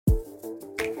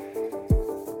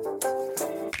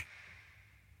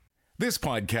This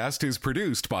podcast is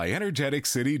produced by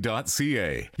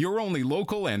energeticcity.ca, your only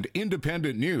local and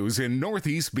independent news in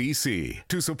Northeast BC.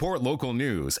 To support local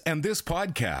news and this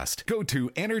podcast, go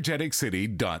to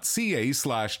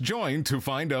energeticcity.ca/join to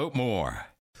find out more.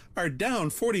 Are down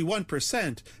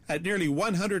 41% at nearly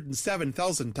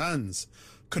 107,000 tons.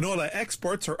 Canola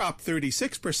exports are up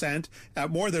 36%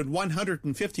 at more than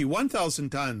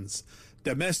 151,000 tons.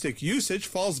 Domestic usage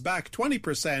falls back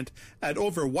 20% at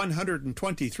over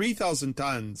 123,000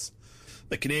 tons.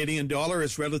 The Canadian dollar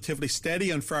is relatively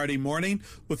steady on Friday morning,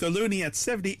 with the loonie at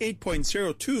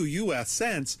 78.02 U.S.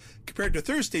 cents compared to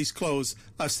Thursday's close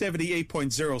of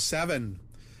 78.07.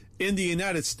 In the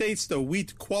United States, the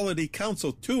Wheat Quality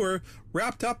Council tour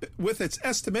wrapped up with its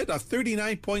estimate of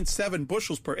 39.7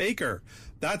 bushels per acre.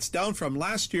 That's down from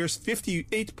last year's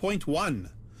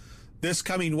 58.1. This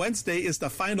coming Wednesday is the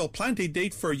final planting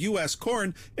date for U.S.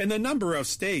 corn in a number of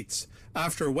states.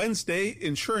 After Wednesday,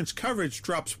 insurance coverage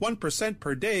drops 1%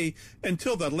 per day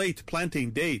until the late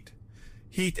planting date.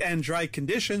 Heat and dry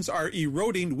conditions are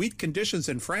eroding wheat conditions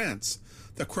in France.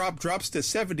 The crop drops to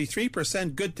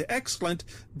 73% good to excellent,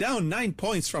 down 9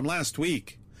 points from last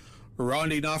week.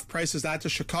 Rounding off prices at the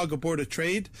Chicago Board of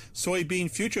Trade, soybean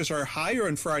futures are higher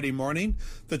on Friday morning.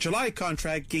 The July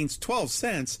contract gains 12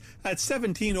 cents at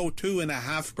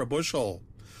 $17.02.5 per bushel.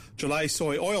 July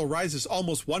soy oil rises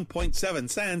almost 1.7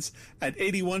 cents at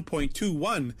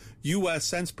 81.21 U.S.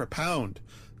 cents per pound.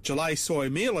 July soy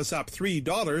meal is up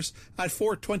 $3 at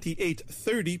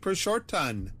 $428.30 per short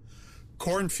ton.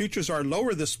 Corn futures are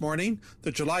lower this morning.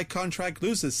 The July contract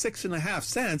loses 6.5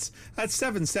 cents at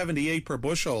 $7.78 per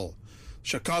bushel.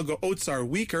 Chicago oats are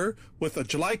weaker, with the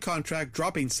July contract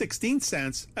dropping 16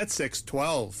 cents at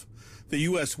 $6.12. The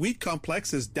U.S. wheat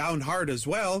complex is down hard as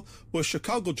well, with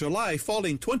Chicago July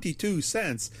falling 22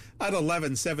 cents at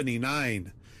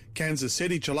 $11.79. Kansas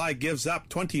City July gives up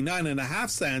 29.5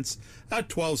 cents at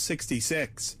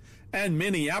 $12.66. And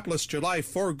Minneapolis July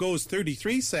forgoes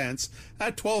 33 cents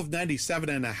at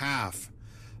 $12.97.5.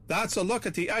 That's a look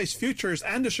at the ICE futures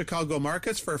and the Chicago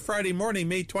markets for Friday morning,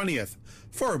 May 20th.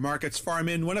 For Markets Farm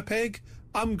in Winnipeg,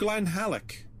 I'm Glenn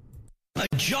Halleck. A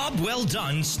job well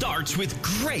done starts with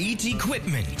great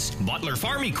equipment. Butler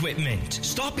Farm Equipment.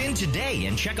 Stop in today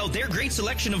and check out their great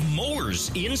selection of mowers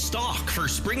in stock for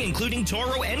spring, including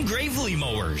Toro and Gravely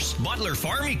mowers. Butler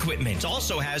Farm Equipment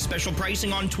also has special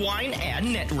pricing on twine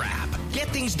and net wrap. Get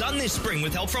things done this spring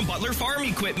with help from Butler Farm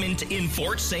Equipment in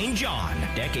Fort St. John.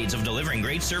 Decades of delivering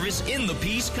great service in the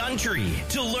Peace Country.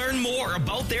 To learn more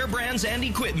about their brands and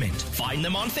equipment, find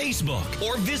them on Facebook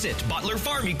or visit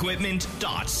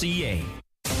butlerfarmequipment.ca.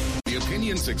 The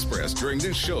opinions expressed during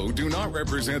this show do not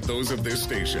represent those of this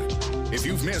station. If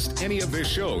you've missed any of this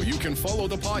show, you can follow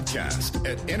the podcast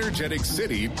at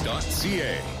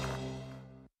energeticcity.ca.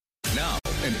 Now,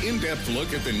 an in-depth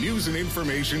look at the news and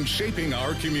information shaping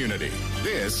our community.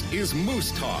 This is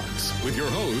Moose Talks with your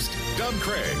host, Doug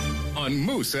Craig, on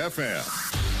Moose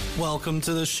FM. Welcome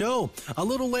to the show. A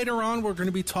little later on, we're going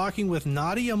to be talking with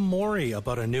Nadia Mori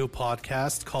about a new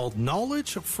podcast called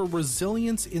Knowledge for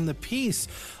Resilience in the Peace,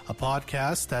 a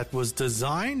podcast that was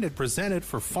designed and presented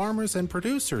for farmers and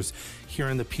producers here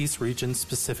in the Peace region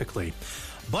specifically.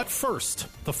 But first,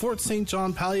 the Fort St.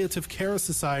 John Palliative Care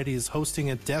Society is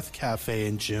hosting a Death Cafe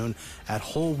in June at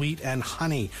Whole Wheat and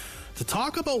Honey. To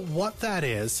talk about what that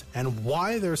is and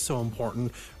why they're so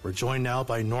important, we're joined now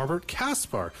by Norbert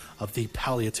Kaspar of the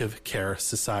Palliative Care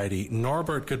Society.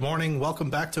 Norbert, good morning. Welcome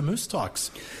back to Moose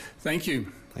Talks. Thank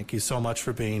you. Thank you so much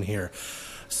for being here.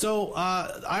 So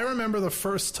I remember the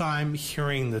first time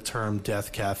hearing the term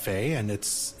Death Cafe, and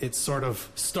it's sort of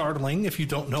startling if you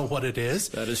don't know what it is.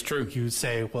 That is true. You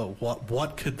say, well,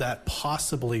 what could that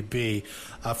possibly be?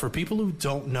 For people who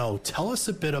don't know, tell us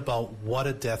a bit about what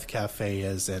a Death Cafe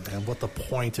is and what the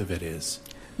point of it is.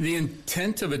 The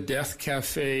intent of a Death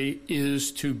Cafe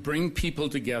is to bring people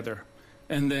together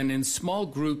and then in small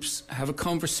groups have a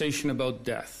conversation about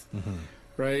death. Mm-hmm.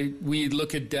 Right? We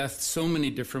look at death so many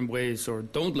different ways, or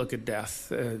don't look at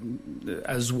death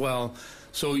as well.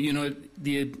 So,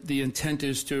 the intent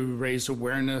is to raise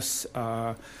awareness,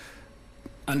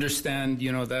 understand,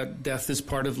 that death is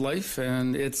part of life,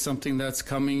 and it's something that's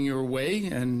coming your way,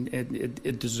 and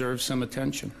it deserves some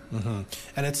attention. Mm-hmm.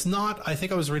 And it's not, I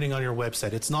think I was reading on your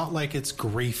website, it's not like it's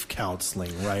grief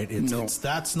counseling, right? No.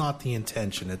 That's not the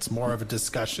intention. It's more of a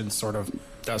discussion sort of.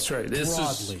 That's right.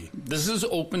 This is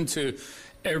open to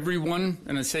everyone,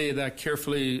 and I say that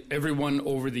carefully, everyone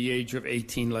over the age of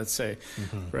 18, let's say,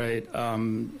 mm-hmm. right?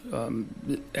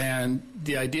 And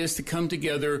the idea is to come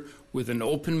together with an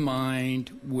open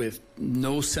mind, with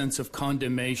no sense of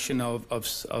condemnation of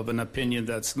an opinion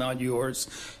that's not yours,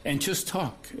 and just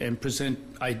talk and present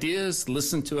ideas,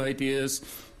 listen to ideas,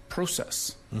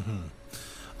 process.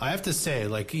 I have to say,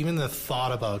 like, even the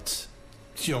thought about,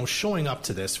 showing up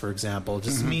to this, for example,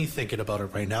 just me thinking about it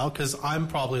right now, because I'm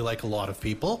probably, like a lot of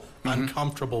people,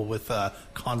 uncomfortable with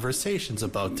conversations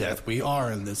about death. We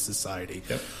are in this society.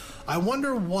 Yep. I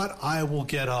wonder what I will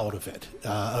get out of it.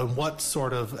 What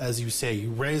sort of, as you say, you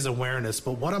raise awareness,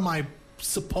 but what am I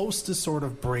supposed to sort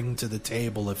of bring to the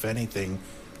table, if anything,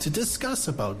 to discuss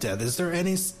about death? Is there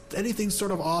anything sort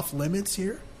of off limits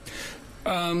here?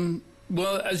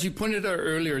 Well, as you pointed out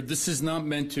earlier, this is not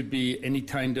meant to be any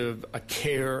kind of a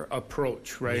care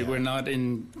approach, right? Yeah. We're not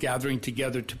in gathering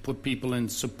together to put people in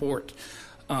support.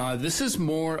 This is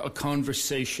more a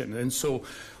conversation. And so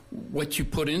what you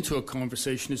put into a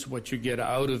conversation is what you get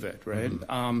out of it, right?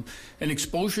 And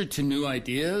exposure to new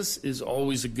ideas is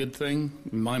always a good thing,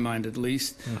 in my mind at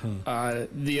least.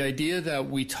 The idea that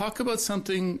we talk about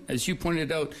something, as you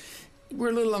pointed out, we're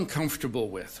a little uncomfortable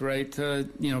with, right?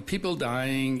 People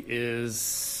dying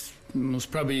is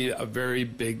most probably a very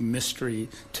big mystery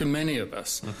to many of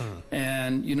us.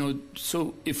 And,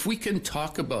 so if we can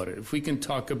talk about it, if we can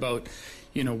talk about,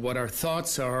 what our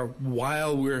thoughts are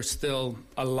while we're still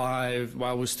alive,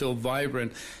 while we're still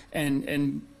vibrant,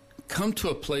 and come to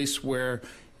a place where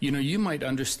you might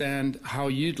understand how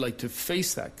you'd like to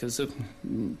face that because of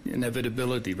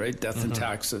inevitability, right? Death and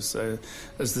taxes,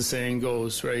 as the saying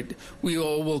goes, right? We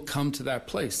all will come to that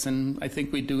place. And I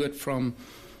think we do it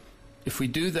if we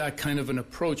do that kind of an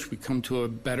approach, we come to a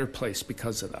better place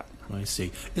because of that. I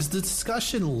see. Is the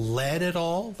discussion led at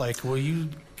all? Like, will you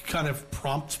kind of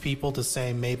prompt people to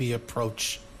say maybe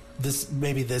approach this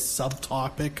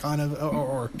subtopic kind of,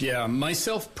 or? Yeah,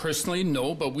 myself personally,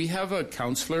 no, but we have a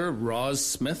counselor, Roz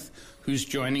Smith, who's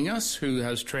joining us, who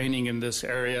has training in this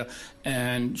area,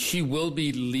 and she will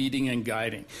be leading and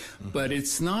guiding. But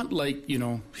it's not like,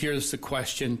 here's the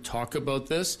question, talk about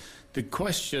this. The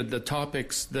question, the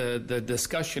topics, the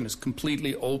discussion is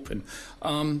completely open.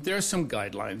 There are some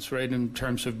guidelines, right, in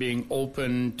terms of being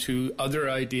open to other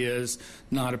ideas,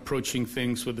 not approaching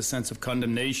things with a sense of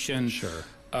condemnation. Sure.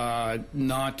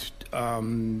 Not,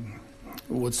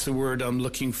 what's the word I'm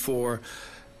looking for?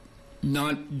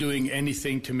 Not doing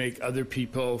anything to make other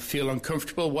people feel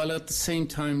uncomfortable while at the same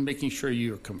time making sure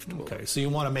you're comfortable. Okay, so you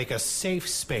want to make a safe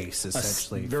space,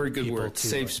 essentially. Very good word, to,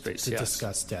 safe space, to yes.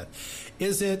 discuss death.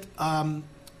 Is it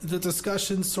the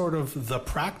discussion sort of the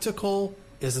practical?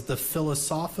 Is it the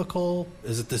philosophical?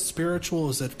 Is it the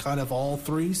spiritual? Is it kind of all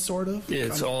three, sort of?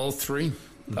 It's all three.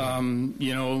 When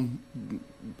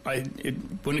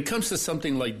it comes to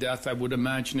something like death, I would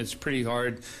imagine it's pretty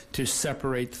hard to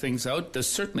separate things out. There's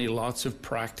certainly lots of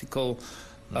practical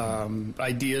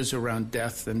ideas around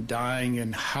death and dying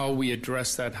and how we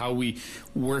address that, how we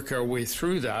work our way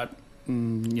through that.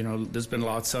 There's been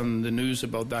lots on the news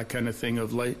about that kind of thing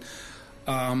of late.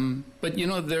 But,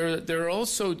 there are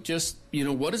also just,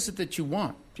 what is it that you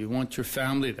want? Do you want your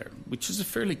family there, which is a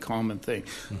fairly common thing?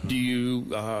 Do you,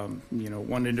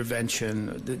 want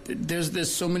intervention?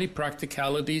 There's so many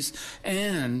practicalities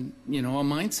and, a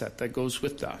mindset that goes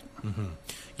with that.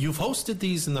 You've hosted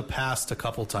these in the past a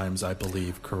couple times, I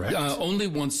believe, correct? Only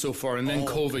once so far, and then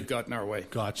COVID got in our way.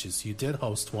 Gotcha. So you did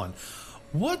host one.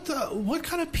 What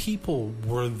kind of people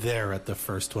were there at the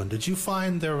first one? Did you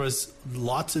find there was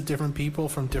lots of different people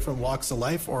from different walks of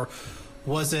life, or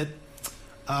was it,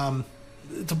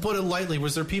 to put it lightly,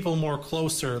 was there people more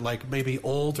closer, like maybe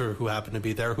older, who happened to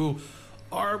be there, who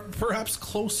are perhaps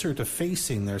closer to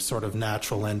facing their sort of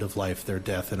natural end of life, their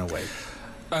death in a way?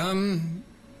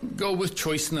 Go with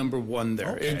choice number one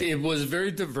there. Okay. It was a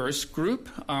very diverse group.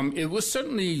 It was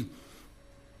certainly,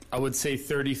 I would say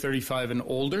 30, 35 and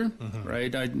older,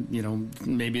 right?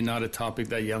 Maybe not a topic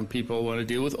that young people want to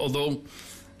deal with, although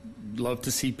love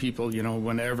to see people,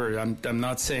 whenever. I'm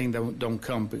not saying that don't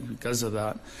come because of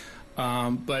that.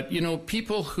 But,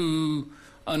 people who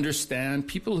understand,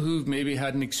 people who've maybe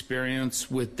had an experience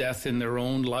with death in their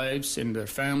own lives, in their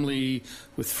family,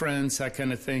 with friends, that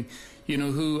kind of thing,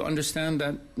 who understand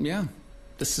that,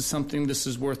 this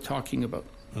is worth talking about.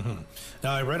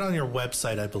 Now, I read on your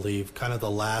website, I believe, kind of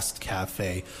the last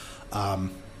cafe.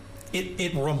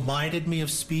 It reminded me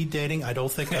of speed dating. I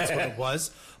don't think that's what it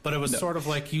was, but it was sort of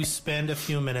like you spend a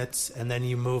few minutes and then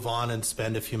you move on and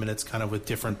spend a few minutes kind of with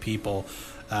different people.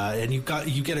 And you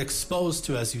get exposed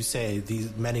to, as you say,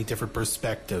 these many different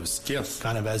perspectives. Yes.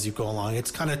 Kind of as you go along.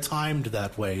 It's kind of timed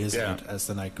that way, isn't it, as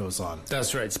the night goes on?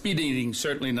 That's right. Speed dating,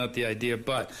 certainly not the idea,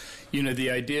 but, the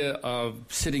idea of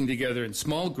sitting together in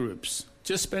small groups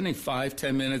just spending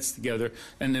 5-10 minutes together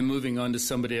and then moving on to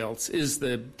somebody else is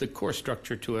the core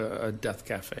structure to a death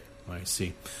cafe. I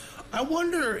see. I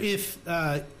wonder if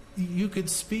you could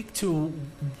speak to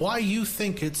why you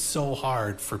think it's so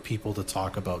hard for people to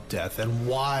talk about death and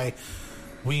why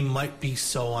we might be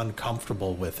so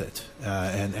uncomfortable with it,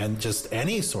 and just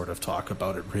any sort of talk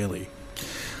about it, really.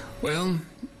 Well,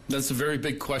 that's a very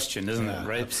big question, isn't it?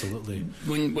 Right? Absolutely.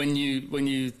 When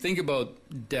you think about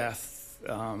death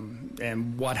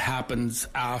and what happens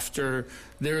after,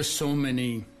 there are so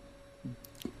many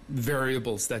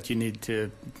variables that you need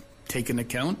to take into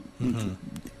account. Mm-hmm.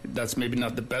 That's maybe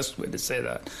not the best way to say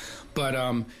that, but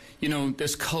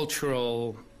there's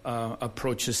cultural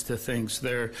approaches to things.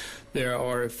 There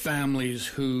are families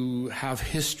who have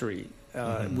history,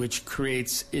 which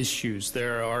creates issues.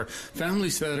 There are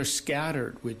families that are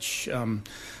scattered, which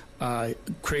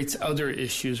creates other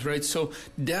issues. Right. So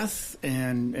death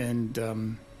and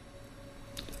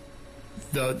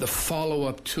the follow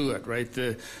up to it, right?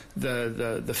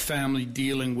 The family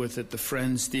dealing with it, the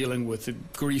friends dealing with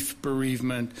it, grief,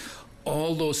 bereavement,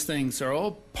 all those things are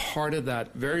all part of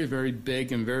that very, very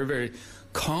big and very, very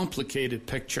complicated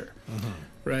picture,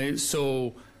 right?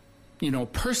 So,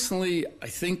 personally, I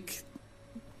think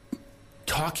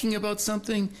talking about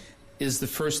something is the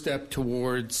first step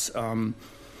towards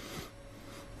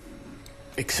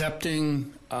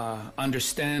accepting,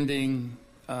 understanding,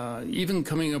 even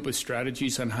coming up with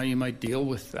strategies on how you might deal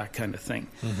with that kind of thing.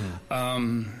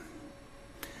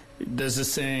 There's a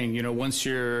saying, once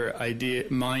your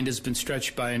mind has been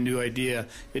stretched by a new idea,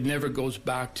 it never goes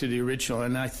back to the original.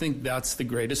 And I think that's the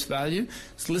greatest value.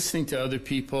 It's listening to other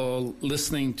people,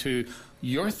 listening to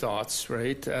your thoughts,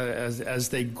 right, as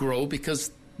they grow, because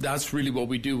that's really what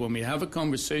we do. When we have a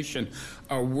conversation,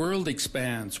 our world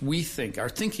expands. We think, our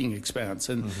thinking expands.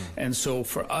 And so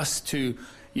for us to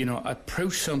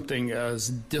approach something as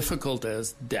difficult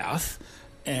as death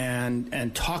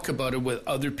and talk about it with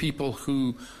other people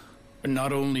who are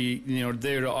not only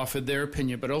there to offer their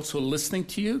opinion, but also listening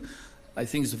to you, I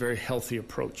think is a very healthy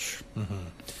approach.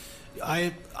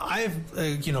 I've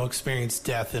experienced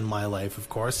death in my life, of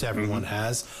course. Everyone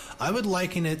has. I would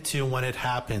liken it to when it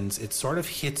happens, it sort of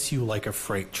hits you like a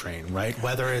freight train, right?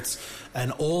 Whether it's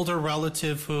an older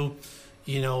relative who,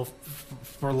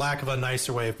 for lack of a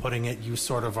nicer way of putting it, you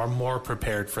sort of are more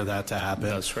prepared for that to happen.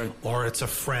 That's right. Or it's a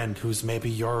friend who's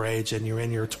maybe your age and you're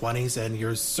in your 20s and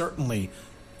you're certainly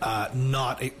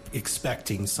not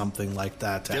expecting something like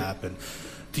that to happen.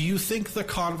 Do you think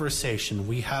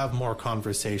we have more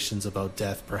conversations about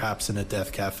death, perhaps in a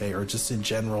death cafe or just in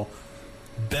general,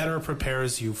 better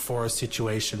prepares you for a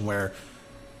situation where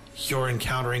you're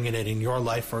encountering it in your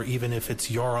life, or even if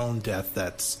it's your own death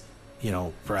that's,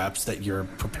 perhaps that you're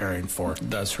preparing for?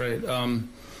 That's right.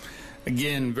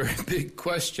 Again, very big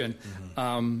question.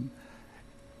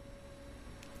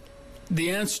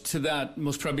 The answer to that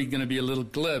most probably going to be a little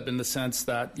glib in the sense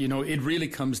that, it really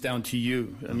comes down to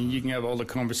you. I mean, you can have all the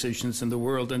conversations in the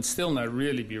world and still not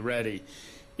really be ready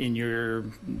in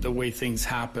the way things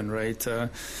happen, right? The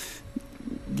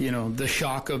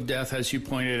shock of death, as you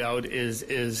pointed out,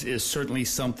 is certainly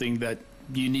something that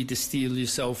you need to steel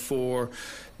yourself for.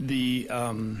 The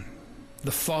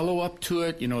follow-up to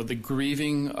it, the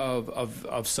grieving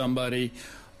of somebody,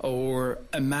 or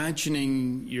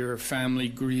imagining your family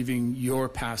grieving your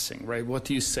passing, right? What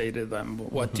do you say to them?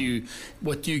 What do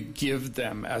you give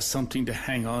them as something to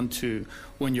hang on to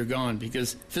when you're gone?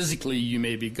 Because physically you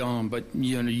may be gone, but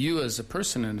you as a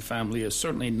person in the family is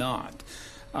certainly not.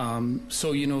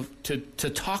 So to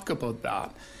talk about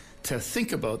that, to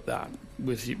think about that,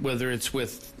 whether it's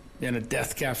in a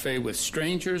death cafe with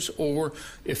strangers, or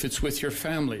if it's with your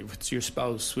family, with your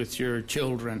spouse, with your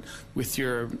children, with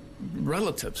your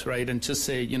relatives, right? And to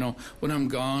say, when I'm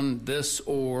gone, this,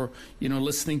 or,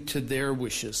 listening to their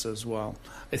wishes as well.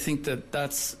 I think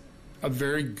that's a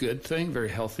very good thing, very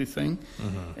healthy thing,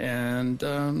 and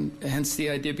hence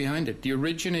the idea behind it. The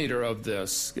originator of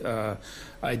this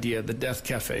idea, the Death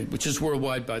Cafe, which is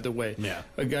worldwide, by the way,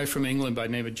 a guy from England by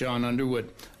the name of John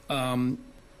Underwood,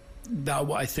 that,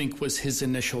 I think, was his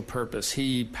initial purpose.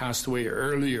 He passed away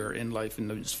earlier in life, in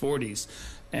his 40s,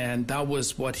 and that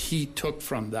was what he took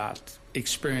from that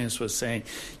experience, was saying,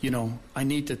 I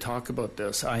need to talk about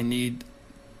this.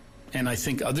 And I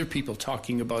think other people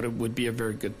talking about it would be a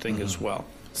very good thing as well.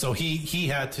 So he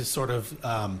had to sort of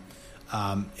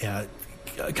kind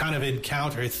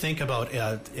of think about,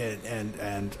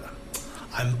 and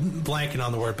I'm blanking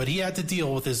on the word, but he had to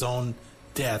deal with his own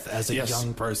death as a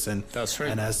young person. That's right.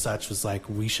 And as such was like,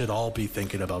 we should all be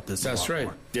thinking about this. That's right.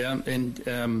 More. Yeah. And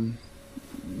I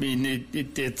mean,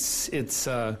 it's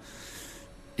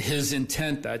his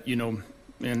intent that,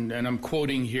 and I'm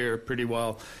quoting here pretty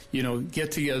well,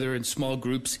 get together in small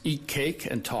groups, eat cake,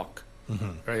 and talk.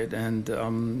 Right,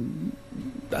 and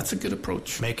that's a good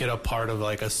approach. Make it a part of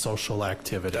like a social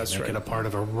activity. That's right. Make it a part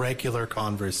of a regular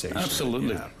conversation.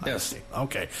 Absolutely. Yeah, yes.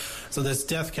 Okay. So this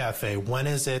Death Cafe, when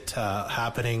is it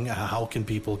happening? How can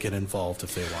people get involved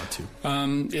if they want to?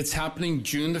 It's happening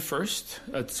June the 1st.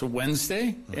 It's a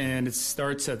Wednesday, and it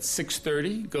starts at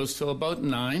 6:30, goes till about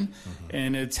 9,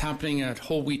 and it's happening at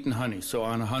Whole Wheat and Honey, so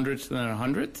on 100th and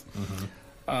 100th.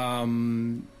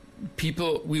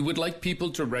 We would like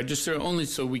people to register only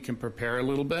so we can prepare a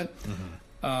little bit.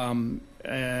 And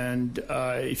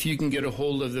if you can get a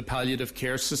hold of the Palliative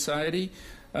Care Society,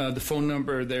 the phone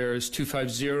number there is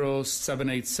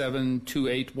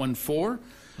 250-787-2814.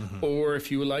 Or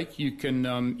if you would like, you can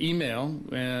email,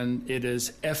 and it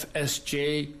is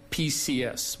FSJPCS,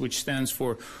 which stands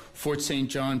for Fort St.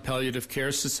 John Palliative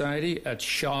Care Society at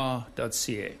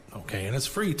shaw.ca. Okay, and it's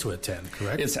free to attend,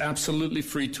 correct? It's absolutely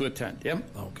free to attend, yep.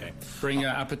 Okay. Bring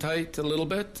appetite a little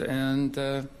bit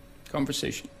and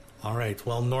conversation. All right.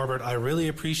 Well, Norbert, I really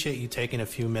appreciate you taking a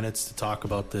few minutes to talk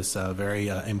about this very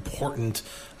important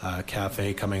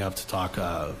cafe coming up to talk,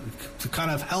 to kind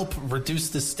of help reduce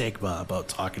the stigma about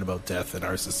talking about death in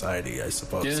our society, I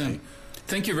suppose. Yeah.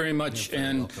 Thank you very much.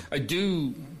 And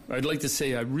welcome. I'd like to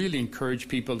say I really encourage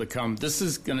people to come. This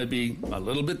is going to be a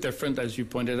little bit different, as you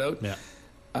pointed out,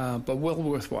 but well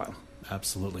worthwhile.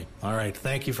 Absolutely. All right.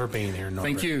 Thank you for being here, Norbert.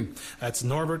 Thank you. That's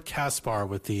Norbert Kaspar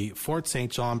with the Fort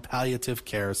St. John Palliative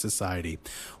Care Society.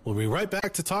 We'll be right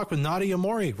back to talk with Nadia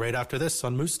Mori right after this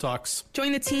on Moose Talks.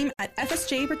 Join the team at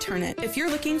FSJ Return It. If you're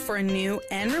looking for a new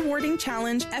and rewarding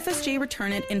challenge, FSJ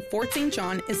Return It in Fort St.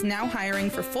 John is now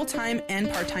hiring for full-time and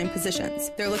part-time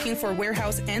positions. They're looking for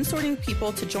warehouse and sorting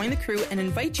people to join the crew and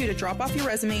invite you to drop off your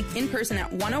resume in person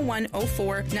at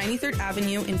 10104 93rd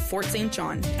Avenue in Fort St.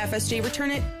 John. FSJ Return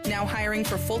It, now hiring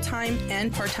for full-time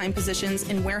and part-time positions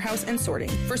in warehouse and sorting.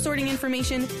 For sorting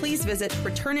information, please visit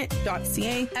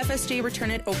returnit.ca. FSJ Return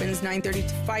It opens 9:30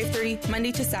 to 5:30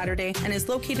 Monday to Saturday and is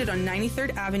located on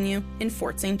 93rd Avenue in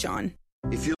Fort St. John.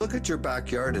 If you look at your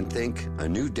backyard and think a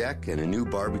new deck and a new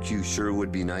barbecue sure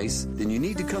would be nice, then you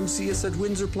need to come see us at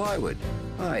Windsor Plywood.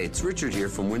 Hi, it's Richard here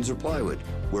from Windsor Plywood,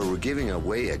 where we're giving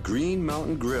away a Green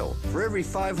Mountain Grill. For every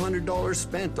 $500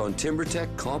 spent on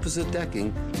TimberTech composite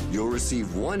decking, you'll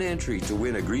receive one entry to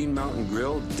win a Green Mountain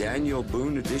Grill Daniel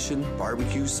Boone Edition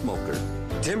barbecue smoker.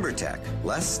 TimberTech,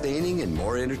 less staining and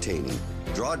more entertaining.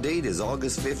 Draw date is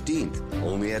August 15th,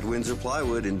 only at Windsor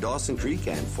Plywood in Dawson Creek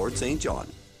and Fort St. John.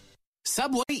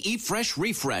 Subway Eat Fresh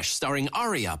Refresh, starring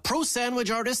Aria, pro sandwich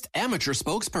artist, amateur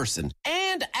spokesperson,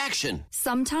 and action.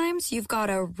 Sometimes you've got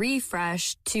to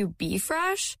refresh to be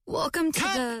fresh. Welcome to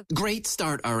the... Great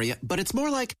start, Aria, but it's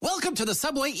more like, welcome to the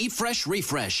Subway Eat Fresh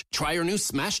Refresh. Try your new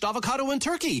smashed avocado and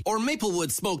turkey, or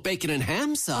Maplewood smoked bacon and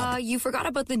ham sub. You forgot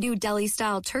about the new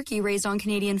deli-style turkey raised on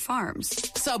Canadian farms.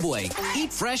 Subway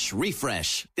Eat Fresh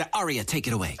Refresh. Aria, take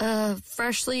it away.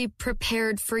 Freshly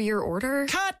prepared for your order?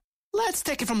 Cut! Let's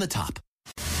take it from the top.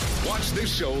 Watch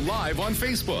this show live on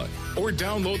Facebook or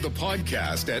download the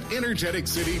podcast at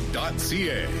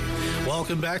energeticcity.ca.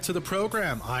 Welcome back to the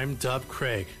program. I'm Dub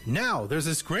Craig. Now, there's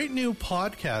this great new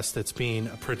podcast that's being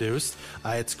produced.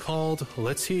 It's called,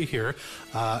 let's see here,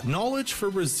 Knowledge for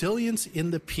Resilience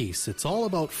in the Peace. It's all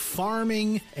about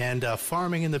farming and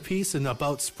farming in the Peace and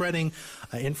about spreading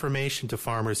information to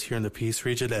farmers here in the Peace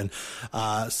region. And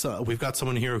so we've got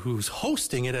someone here who's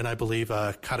hosting it and I believe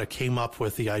kind of came up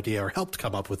with the idea or helped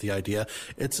come up with the idea.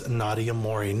 It's Nadia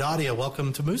Mori. Nadia,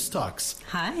 welcome to Moose Talks.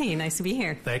 Hi, nice to be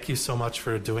here. Thank you so much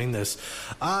for doing this.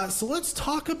 So let's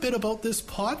talk a bit about this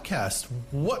podcast.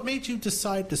 What made you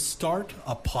decide to start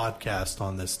a podcast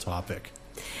on this topic?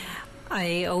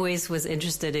 I always was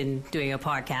interested in doing a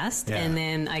podcast, and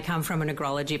then I come from an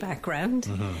agrology background.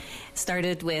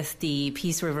 Started with the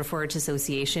Peace River Forage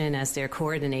Association as their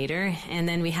coordinator, and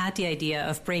then we had the idea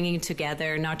of bringing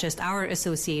together not just our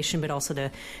association, but also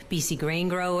the BC Grain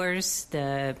Growers,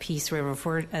 the Peace River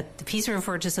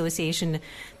Forage Association,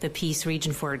 the Peace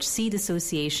Region Forage Seed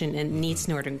Association, and Neats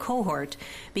Northern Cohort,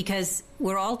 because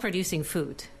we're all producing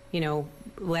food, you know,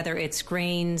 whether it's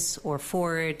grains or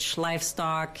forage,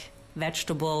 livestock,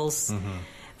 vegetables,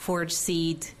 forage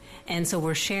seed. And so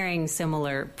we're sharing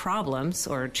similar problems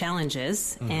or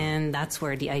challenges, and that's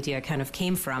where the idea kind of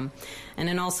came from. And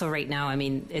then also right now, I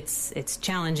mean, it's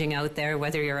challenging out there,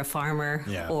 whether you're a farmer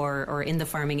or in the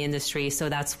farming industry. So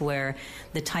that's where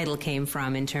the title came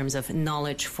from in terms of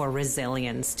knowledge for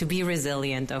resilience, to be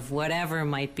resilient of whatever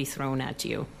might be thrown at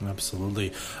you.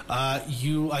 Absolutely.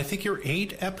 I think you're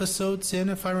 8 episodes in,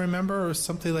 if I remember, or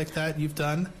something like that you've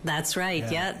done. That's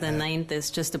right. Yeah. The 9th is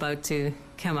just about to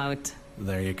come out.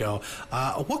 There you go.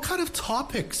 What kind of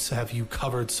topics have you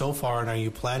covered so far, and are you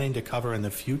planning to cover in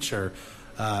the future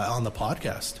on the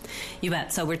podcast? You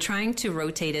bet. So we're trying to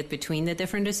rotate it between the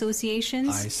different associations.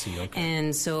 I see. Okay.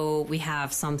 And so we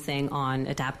have something on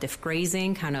adaptive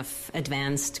grazing, kind of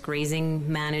advanced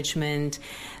grazing management,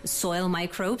 soil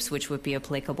microbes, which would be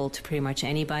applicable to pretty much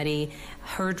anybody,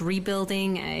 herd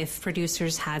rebuilding, if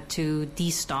producers had to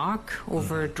destock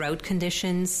over drought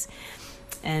conditions,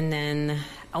 and then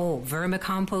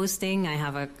vermicomposting. I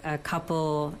have a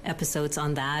couple episodes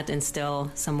on that and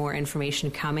still some more information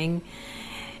coming.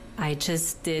 I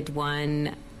just did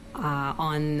one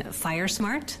on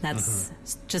FireSmart. That's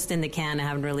just in the can. I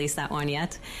haven't released that one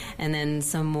yet. And then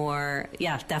some more,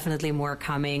 definitely more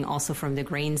coming also from the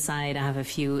grain side. I have a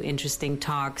few interesting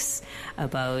talks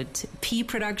about pea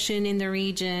production in the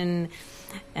region.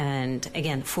 And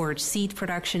again, forage seed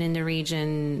production in the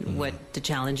region, what the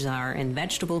challenges are in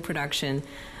vegetable production,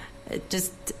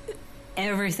 just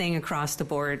everything across the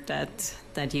board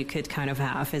that you could kind of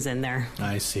have is in there.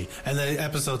 I see. And the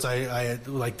episodes, I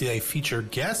like, do they feature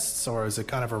guests, or is it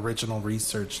kind of original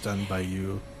research done by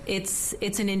you? It's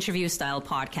an interview style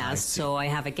podcast. So I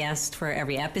have a guest for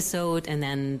every episode, and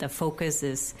then the focus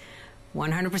is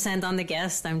 100% on the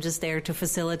guest. I'm just there to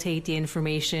facilitate the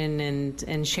information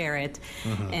and share it.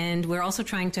 And we're also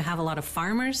trying to have a lot of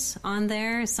farmers on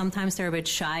there. Sometimes they're a bit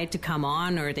shy to come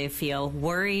on, or they feel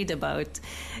worried about,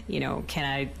 can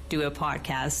I do a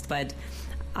podcast? But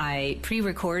I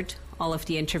pre-record all of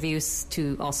the interviews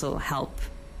to also help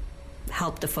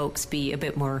the folks be a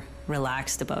bit more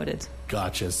relaxed about it.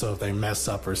 Gotcha. So if they mess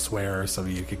up or swear or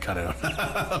something, you could cut it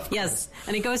out. Yes.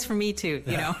 And it goes for me too,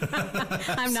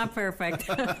 I'm not perfect.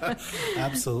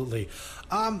 Absolutely.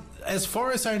 As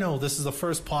far as I know, this is the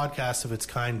first podcast of its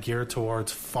kind geared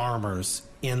towards farmers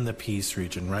in the Peace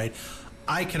region, right?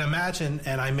 I can imagine,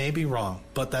 and I may be wrong,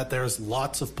 but that there's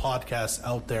lots of podcasts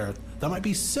out there that might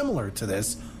be similar to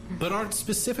this, but aren't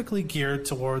specifically geared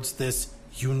towards this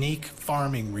unique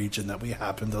farming region that we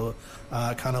happen to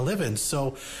kind of live in.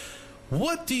 So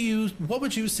what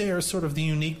would you say are sort of the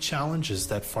unique challenges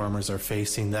that farmers are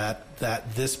facing that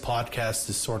this podcast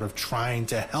is sort of trying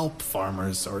to help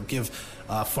farmers, or give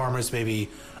farmers maybe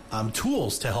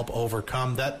tools to help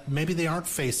overcome that maybe they aren't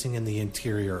facing in the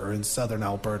interior or in southern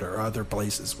Alberta or other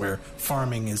places where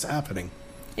farming is happening?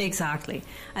 Exactly.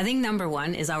 I think number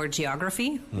one is our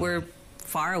geography. We're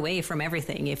far away from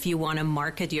everything. If you want to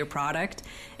market your product,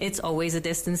 it's always a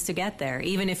distance to get there.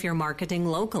 Even if you're marketing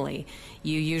locally,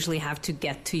 you usually have to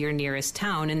get to your nearest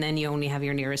town, and then you only have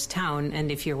your nearest town.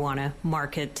 And if you want to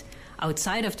market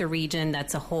outside of the region,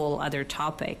 that's a whole other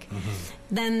topic.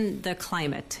 Then the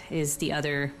climate is the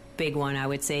other big one, I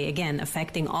would say, again,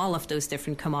 affecting all of those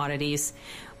different commodities.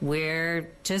 We're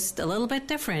just a little bit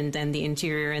different than the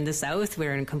interior and the south.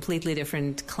 We're in a completely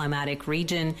different climatic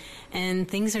region, and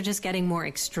things are just getting more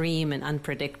extreme and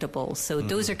unpredictable. So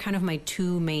those are kind of my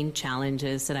two main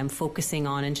challenges that I'm focusing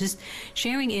on, and just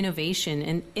sharing innovation.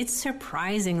 And it's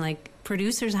surprising, like,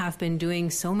 producers have been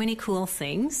doing so many cool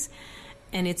things,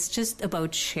 and it's just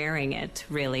about sharing it,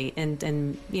 really.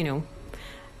 And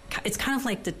it's kind of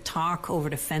like the talk over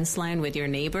the fence line with your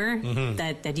neighbor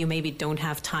that you maybe don't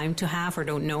have time to have or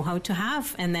don't know how to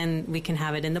have. And then we can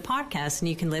have it in the podcast, and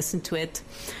you can listen to it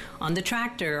on the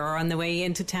tractor or on the way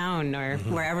into town or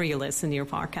wherever you listen to your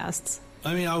podcasts.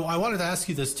 I mean, I wanted to ask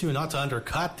you this too, not to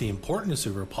undercut the importance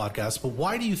of your podcast, but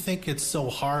why do you think it's so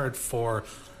hard for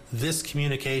this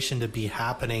communication to be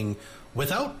happening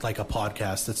without like a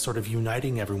podcast that's sort of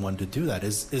uniting everyone to do that?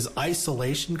 Is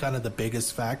isolation kind of the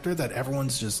biggest factor, that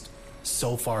everyone's just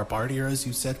so far apart here, as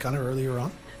you said kind of earlier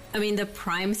on? I mean, the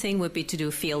prime thing would be to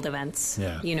do field events.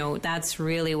 Yeah. That's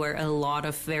really where a lot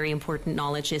of very important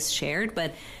knowledge is shared.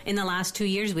 But in the last 2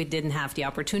 years, we didn't have the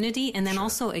opportunity. And then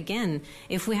also, again,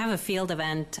 if we have a field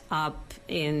event up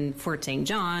in Fort St.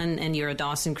 John and you're a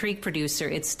Dawson Creek producer,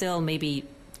 it's still maybe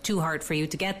too hard for you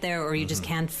to get there, or you just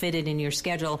can't fit it in your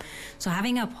schedule. So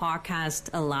having a podcast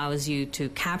allows you to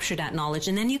capture that knowledge,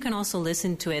 and then you can also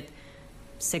listen to it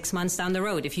 6 months down the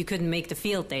road if you couldn't make the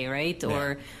field day, right?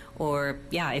 Yeah. Or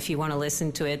if you want to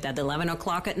listen to it at 11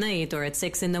 o'clock at night or at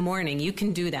 6 in the morning, you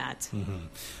can do that.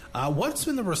 Mm-hmm. What's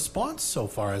been the response so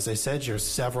far? As I said, you're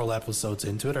several episodes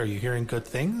into it. Are you hearing good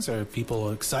things? Are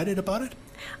people excited about it?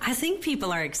 I think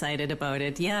people are excited about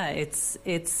it. Yeah,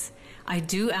 it's. I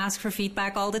do ask for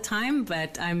feedback all the time,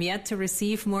 but I'm yet to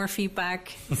receive more feedback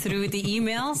through the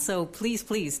email. So please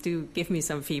do give me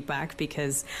some feedback,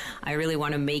 because I really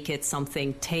want to make it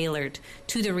something tailored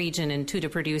to the region and to the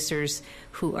producers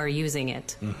who are using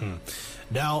it. Mm-hmm.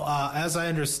 Now, as I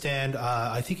understand,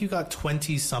 I think you got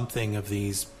 20-something of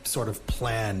these sort of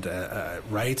planned,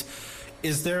 right?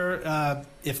 Is there,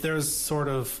 if there's sort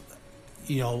of,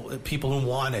 people who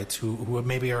want it, who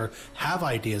maybe have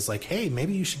ideas like, hey,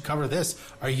 maybe you should cover this,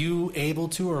 are you able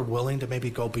to or willing to maybe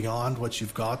go beyond what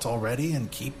you've got already and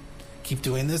keep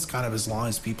doing this kind of as long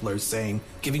as people are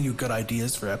giving you good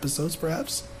ideas for episodes,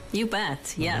 perhaps? You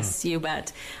bet. Yes, you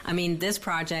bet. I mean, this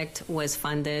project was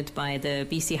funded by the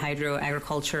BC Hydro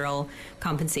Agricultural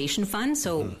Compensation Fund,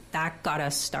 so that got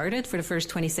us started for the first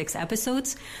 26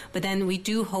 episodes. But then we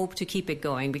do hope to keep it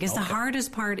going, because the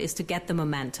hardest part is to get the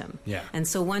momentum. Yeah. And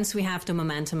so once we have the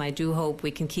momentum, I do hope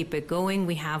we can keep it going.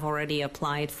 We have already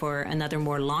applied for another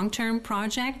more long-term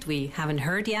project. We haven't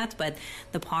heard yet, but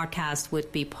the podcast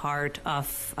would be part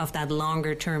of that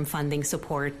longer-term funding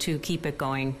support to keep it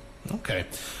going. Okay.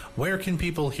 Where can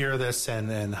people hear this,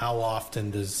 and how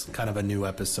often does kind of a new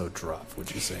episode drop,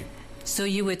 would you say? So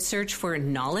you would search for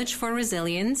Knowledge for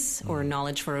Resilience or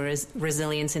Knowledge for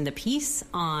Resilience in the Peace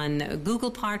on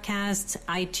Google Podcasts,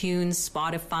 iTunes,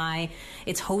 Spotify.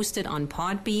 It's hosted on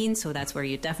Podbean, so that's where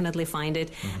you definitely find it.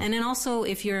 And then also,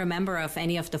 if you're a member of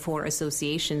any of the 4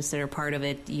 associations that are part of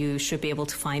it, you should be able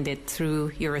to find it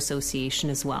through your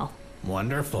association as well.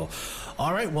 Wonderful.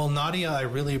 All right. Well, Nadia, I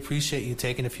really appreciate you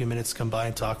taking a few minutes to come by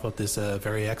and talk about this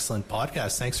very excellent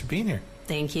podcast. Thanks for being here.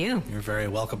 Thank you. You're very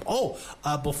welcome. Oh,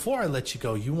 before I let you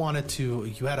go, you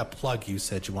had a plug you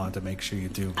said you wanted to make sure you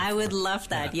do. I would love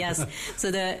that, yes. So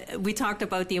we talked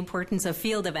about the importance of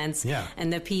field events. Yeah.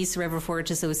 And the Peace River Forge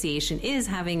Association is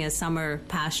having a summer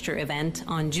pasture event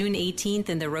on June 18th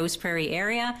in the Rose Prairie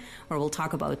area, where we'll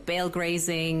talk about bale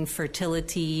grazing,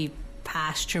 fertility,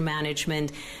 pasture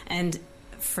management, and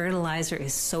fertilizer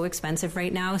is so expensive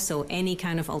right now, so any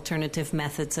kind of alternative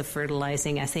methods of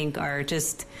fertilizing, I think, are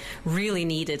just really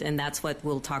needed, and that's what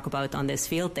we'll talk about on this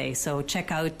field day. So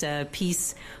check out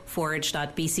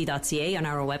peaceforage.bc.ca on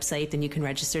our website, and you can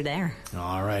register there.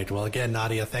 All right. Well, again,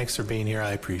 Nadia, thanks for being here.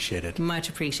 I appreciate it. Much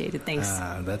appreciated. Thanks.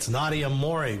 That's Nadia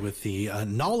Mori with the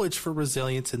Knowledge for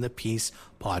Resilience in the Peace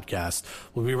podcast.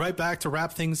 We'll be right back to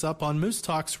wrap things up on Moose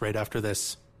Talks right after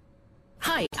this.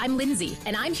 Hi, I'm Lindsay,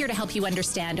 and I'm here to help you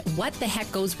understand what the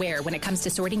heck goes where when it comes to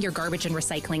sorting your garbage and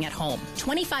recycling at home.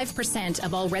 25%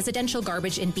 of all residential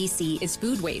garbage in BC is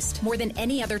food waste, more than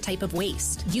any other type of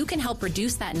waste. You can help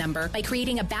reduce that number by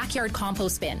creating a backyard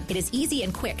compost bin. It is easy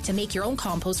and quick to make your own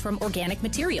compost from organic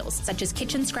materials, such as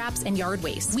kitchen scraps and yard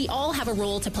waste. We all have a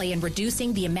role to play in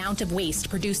reducing the amount of waste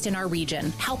produced in our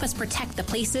region. Help us protect the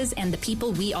places and the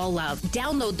people we all love.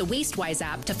 Download the WasteWise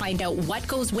app to find out what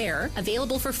goes where,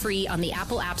 available for free on the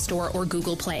Apple App Store or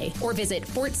Google Play, or visit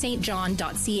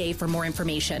fortstjohn.ca for more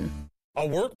information. A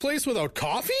workplace without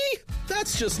coffee?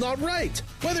 That's just not right.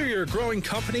 Whether you're a growing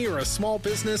company or a small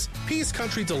business, Peace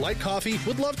Country Delight Coffee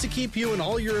would love to keep you and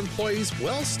all your employees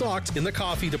well stocked in the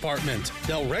coffee department.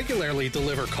 They'll regularly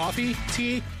deliver coffee,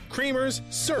 tea, creamers,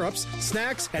 syrups,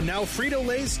 snacks, and now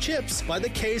Frito-Lay's chips by the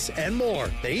case and more.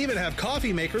 They even have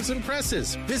coffee makers and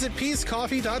presses. Visit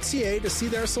peacecoffee.ca to see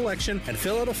their selection and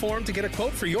fill out a form to get a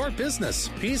quote for your business.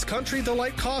 Peace Country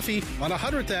Delight Coffee on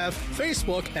 100th Ave,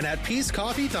 Facebook, and at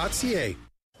peacecoffee.ca.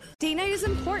 Date night is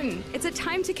important. It's a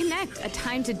time to connect, a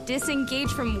time to disengage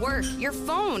from work, your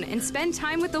phone, and spend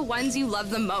time with the ones you love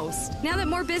the most. Now that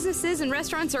more businesses and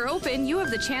restaurants are open, you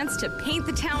have the chance to paint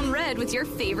the town red with your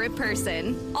favorite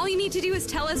person. All you need to do is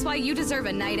tell us why you deserve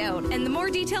a night out, and the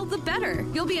more detailed, the better.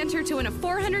 You'll be entered to win a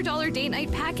 $400 date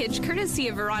night package courtesy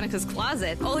of Veronica's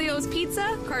Closet, Olio's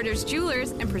Pizza, Carter's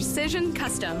Jewelers, and Precision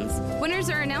Customs. Winners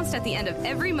are announced at the end of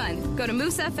every month. Go to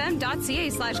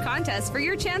moosefm.ca/contest for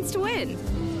your chance to win.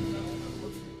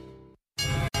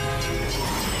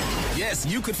 Yes,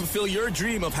 you could fulfill your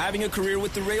dream of having a career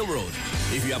with the railroad.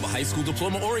 If you have a high school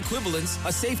diploma or equivalents,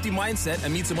 a safety mindset,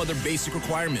 and meet some other basic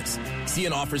requirements,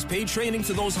 CN offers paid training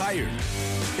to those hired.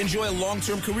 Enjoy a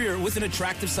long-term career with an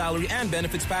attractive salary and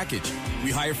benefits package.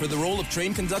 We hire for the role of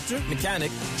train conductor, mechanic,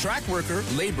 track worker,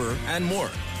 laborer, and more.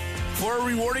 For a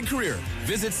rewarding career,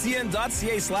 visit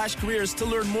cn.ca/careers to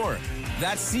learn more.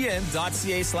 That's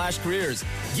cn.ca/careers.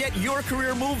 Get your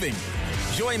career moving.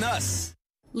 Join us.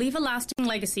 Leave a lasting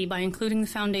legacy by including the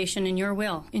foundation in your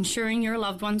will, ensuring your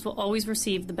loved ones will always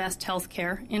receive the best health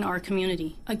care in our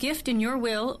community. A gift in your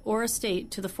will or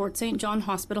estate to the Fort St. John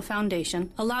Hospital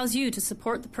Foundation allows you to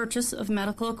support the purchase of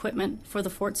medical equipment for the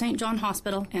Fort St. John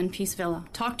Hospital and Peace Villa.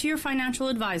 Talk to your financial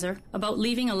advisor about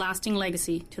leaving a lasting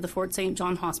legacy to the Fort St.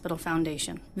 John Hospital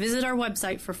Foundation. Visit our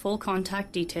website for full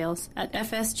contact details at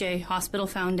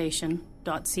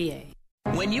fsjhospitalfoundation.ca.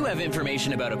 When you have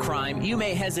information about a crime, you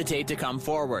may hesitate to come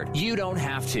forward. You don't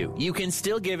have to. You can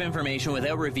still give information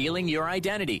without revealing your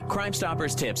identity. Crime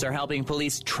Stoppers tips are helping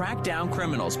police track down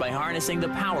criminals by harnessing the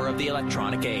power of the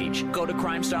electronic age. Go to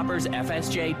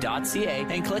crimestoppersfsj.ca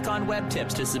and click on web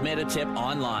tips to submit a tip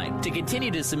online. To continue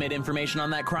to submit information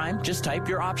on that crime, just type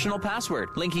your optional password,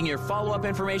 linking your follow-up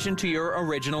information to your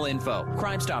original info.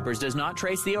 Crime Stoppers does not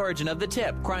trace the origin of the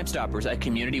tip. Crime Stoppers, a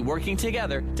community working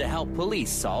together to help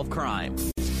police solve crime.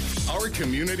 Our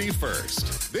community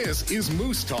first. This is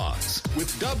Moose Talks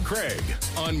with Dub Craig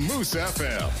on Moose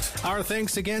FM. Our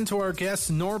thanks again to our guests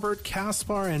Norbert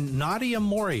Kaspar and Nadia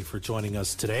Mori for joining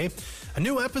us today. A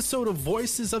new episode of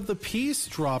Voices of the Peace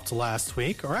dropped last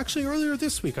week, or actually earlier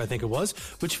this week, I think it was,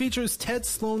 which features Ted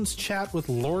Sloan's chat with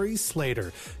Lori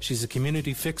Slater. She's a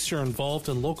community fixture involved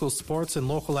in local sports and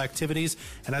local activities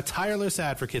and a tireless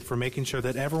advocate for making sure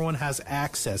that everyone has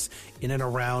access in and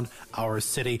around our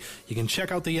city. You can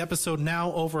check out the episode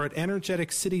now over at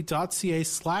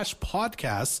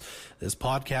energeticcity.ca/podcasts. This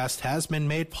podcast has been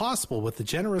made possible with the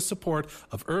generous support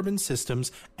of Urban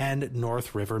Systems and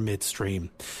North River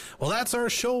Midstream. Well, that's our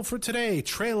show for today.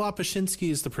 Trey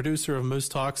Lopashinsky is the producer of Moose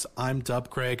Talks. I'm Dub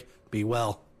Craig. Be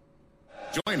well.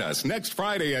 Join us next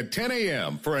Friday at 10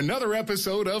 a.m. for another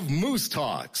episode of Moose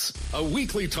Talks, a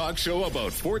weekly talk show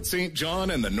about Fort St.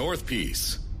 John and the North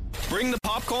Peace. Bring the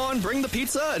popcorn, bring the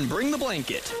pizza, and bring the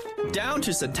blanket. Down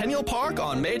to Centennial Park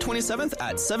on May 27th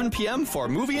at 7 p.m. for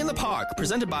Movie in the Park,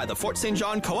 presented by the Fort St.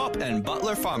 John Co-op and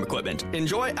Butler Farm Equipment.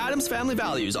 Enjoy Adam's Family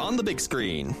Values on the big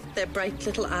screen. Their bright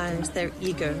little eyes, their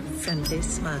eager, friendly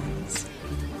smiles.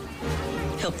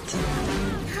 Help them.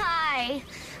 Hi,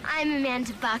 I'm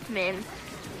Amanda Buckman.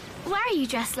 Why are you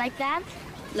dressed like that?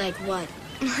 Like what?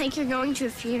 Like you're going to a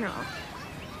funeral.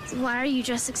 Why are you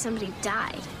dressed like somebody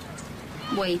died?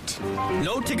 Wait.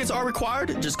 No tickets are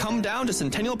required. Just come down to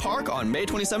Centennial Park on May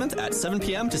 27th at 7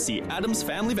 p.m. to see Adam's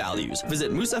Family Values.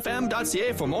 Visit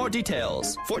moosefm.ca for more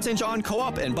details. Fort St. John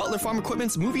Co-op and Butler Farm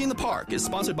Equipment's Movie in the Park is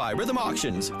sponsored by Rhythm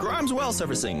Auctions, Grimes Well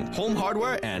Servicing, Home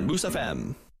Hardware, and Moose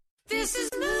FM. This is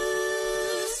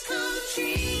Moose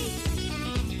Country.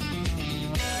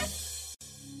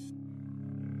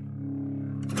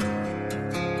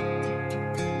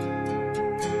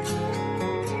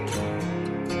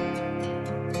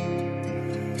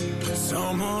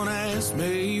 Someone asked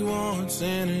me once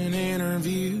in an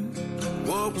interview,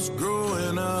 what was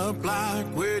growing up like,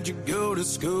 where'd you go to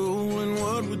school, and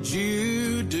what would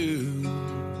you do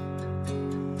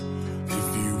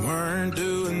if you weren't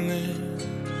doing this?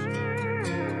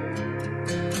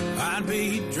 I'd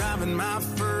be driving my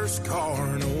first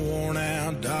car in a worn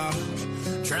out Dodge,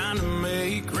 trying to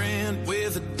make rent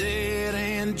with a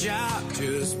dead-end job,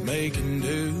 just making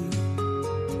do.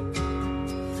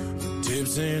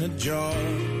 Tips in a jar,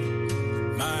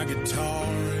 my guitar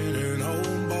in an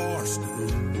old bar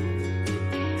stool.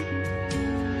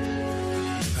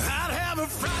 I'd have a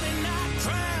Friday night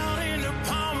crowd in the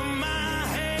palm of my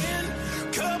hand,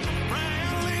 couple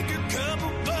brown liquor,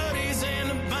 couple buddies in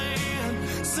the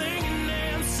band, singing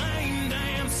them same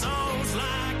damn songs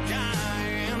like I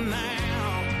am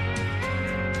now.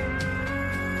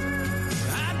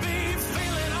 I'd be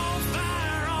feeling on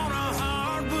fire on a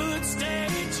hardwood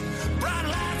stage, bright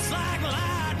lights like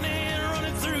lightning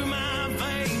running through my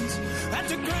veins, at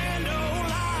the Grand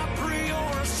Ole Opry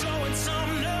or a show in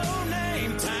some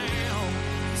no-name town.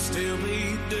 Still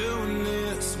be doing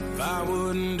this if I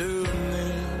wasn't doing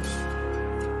this.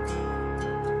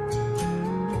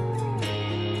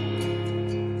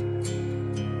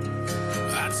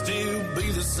 I'd still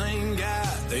be the same guy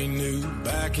they knew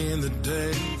back in the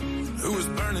day, who was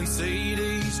burning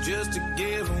CDs just to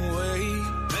give away,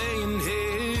 paying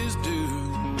his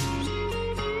dues.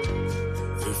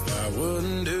 If I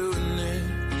wasn't doing this,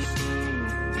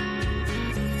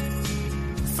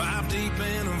 5 deep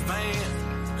in a van,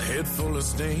 head full of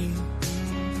steam,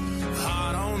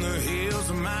 hot on the heels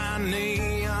of my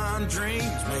neon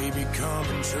dreams may be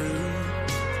coming true.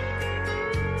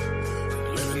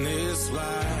 Living this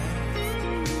life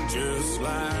just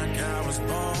like I was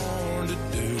born to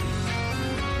do.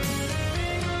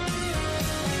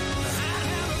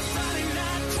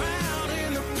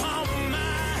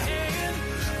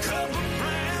 Couple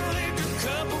brown liquor,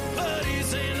 couple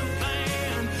buddies in a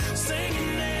band,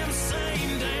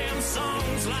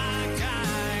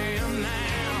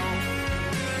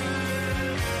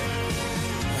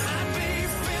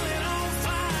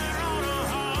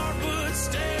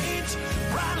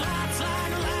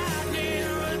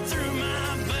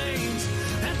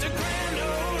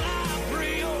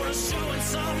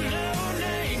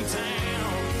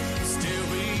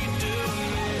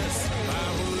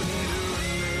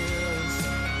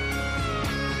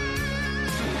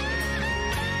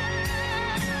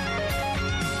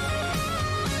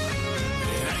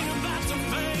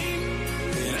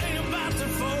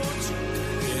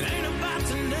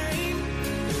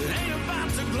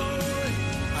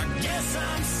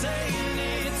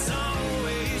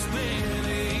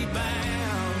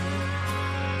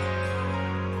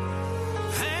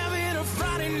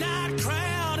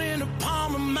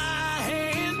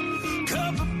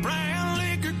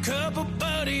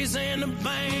 in the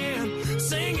band,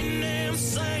 singing them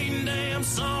same damn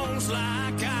songs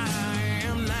like I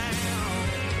am now.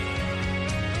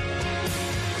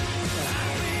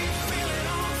 I'd be feeling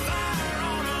on fire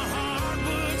on a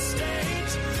hardwood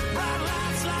stage, bright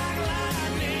lights like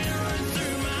lightning running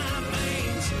through my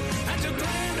veins, at the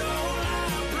Grand Ole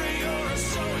Opry or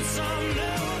so in some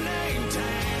no-name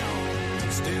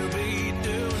town. Still be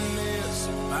doing this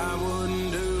if I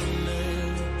wouldn't doing this.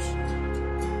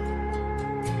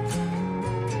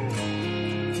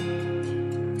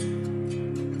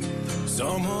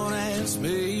 Someone asked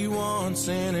me once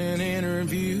in an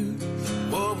interview,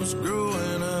 what was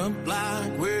growing up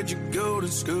like, where'd you go to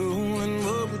school, and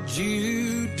what would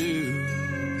you do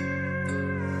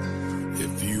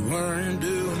if you weren't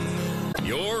doing it?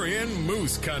 You're in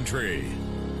Moose Country.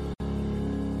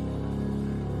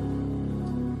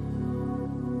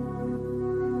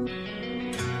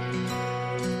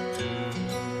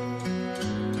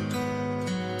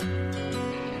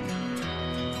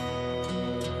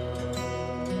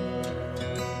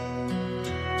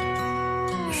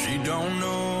 She don't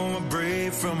know a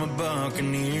Brave from a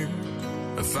Buccaneer,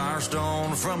 a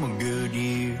Firestone from a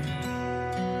Goodyear,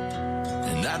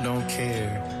 and I don't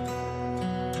care.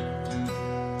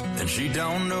 And she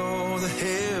don't know the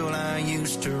hell I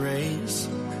used to race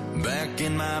back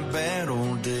in my bad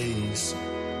old days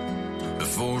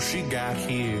before she got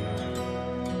here.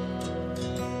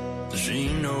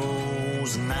 She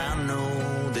knows and I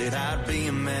know that I'd be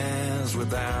a mess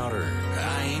without her.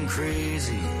 I ain't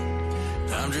crazy,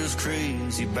 I'm just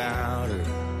crazy about her.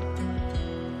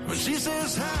 When she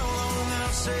says how long,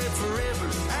 I say forever.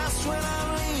 Ask when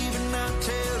I'm leaving, I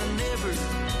tell her never.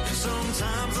 And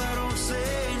sometimes I don't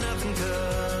say nothing,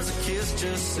 cause a kiss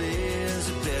just says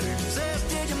it better. Says,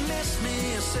 did you miss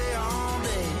me? I say all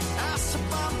day. Ask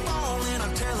if I'm falling,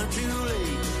 I tell her too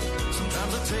late.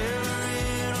 Sometimes I tell her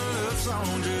in a love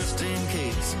song just in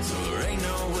case. So there ain't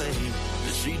no way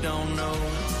that she don't know.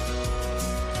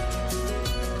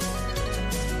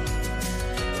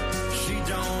 She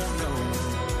don't know.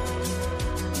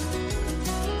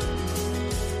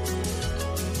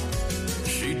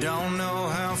 She don't know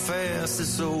how fast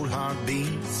this old heart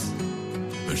beats,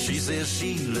 but she says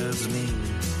she loves me.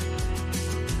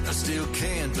 I still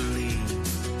can't believe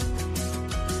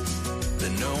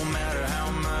that no matter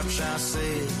how much I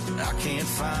say it, I can't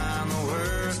find the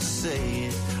words to say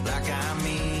it like I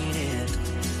mean it,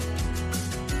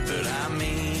 but I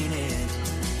mean it.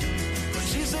 When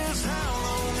she says how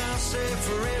long, I say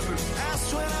forever.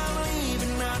 Ask when I'm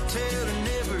leaving, I tell her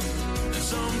never. And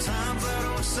sometimes I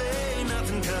don't say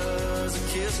nothing, cause a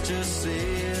kiss just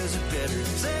says it better.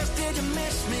 Says, did you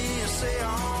miss me? I say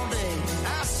all day.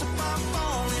 Ask if I'm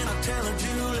falling, I tell her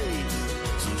too late.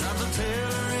 Sometimes I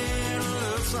tell her in a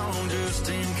love song just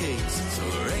in case. So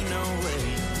there ain't no way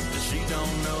that she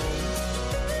don't know.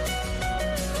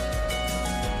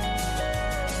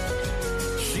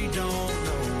 She don't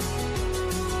know.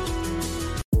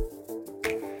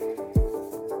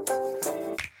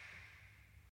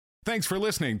 Thanks for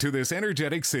listening to this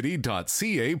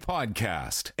EnergeticCity.ca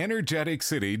podcast.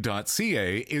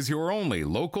 EnergeticCity.ca is your only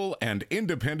local and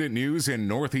independent news in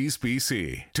Northeast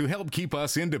BC. To help keep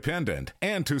us independent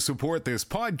and to support this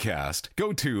podcast,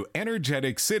 go to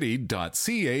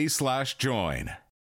EnergeticCity.ca/join.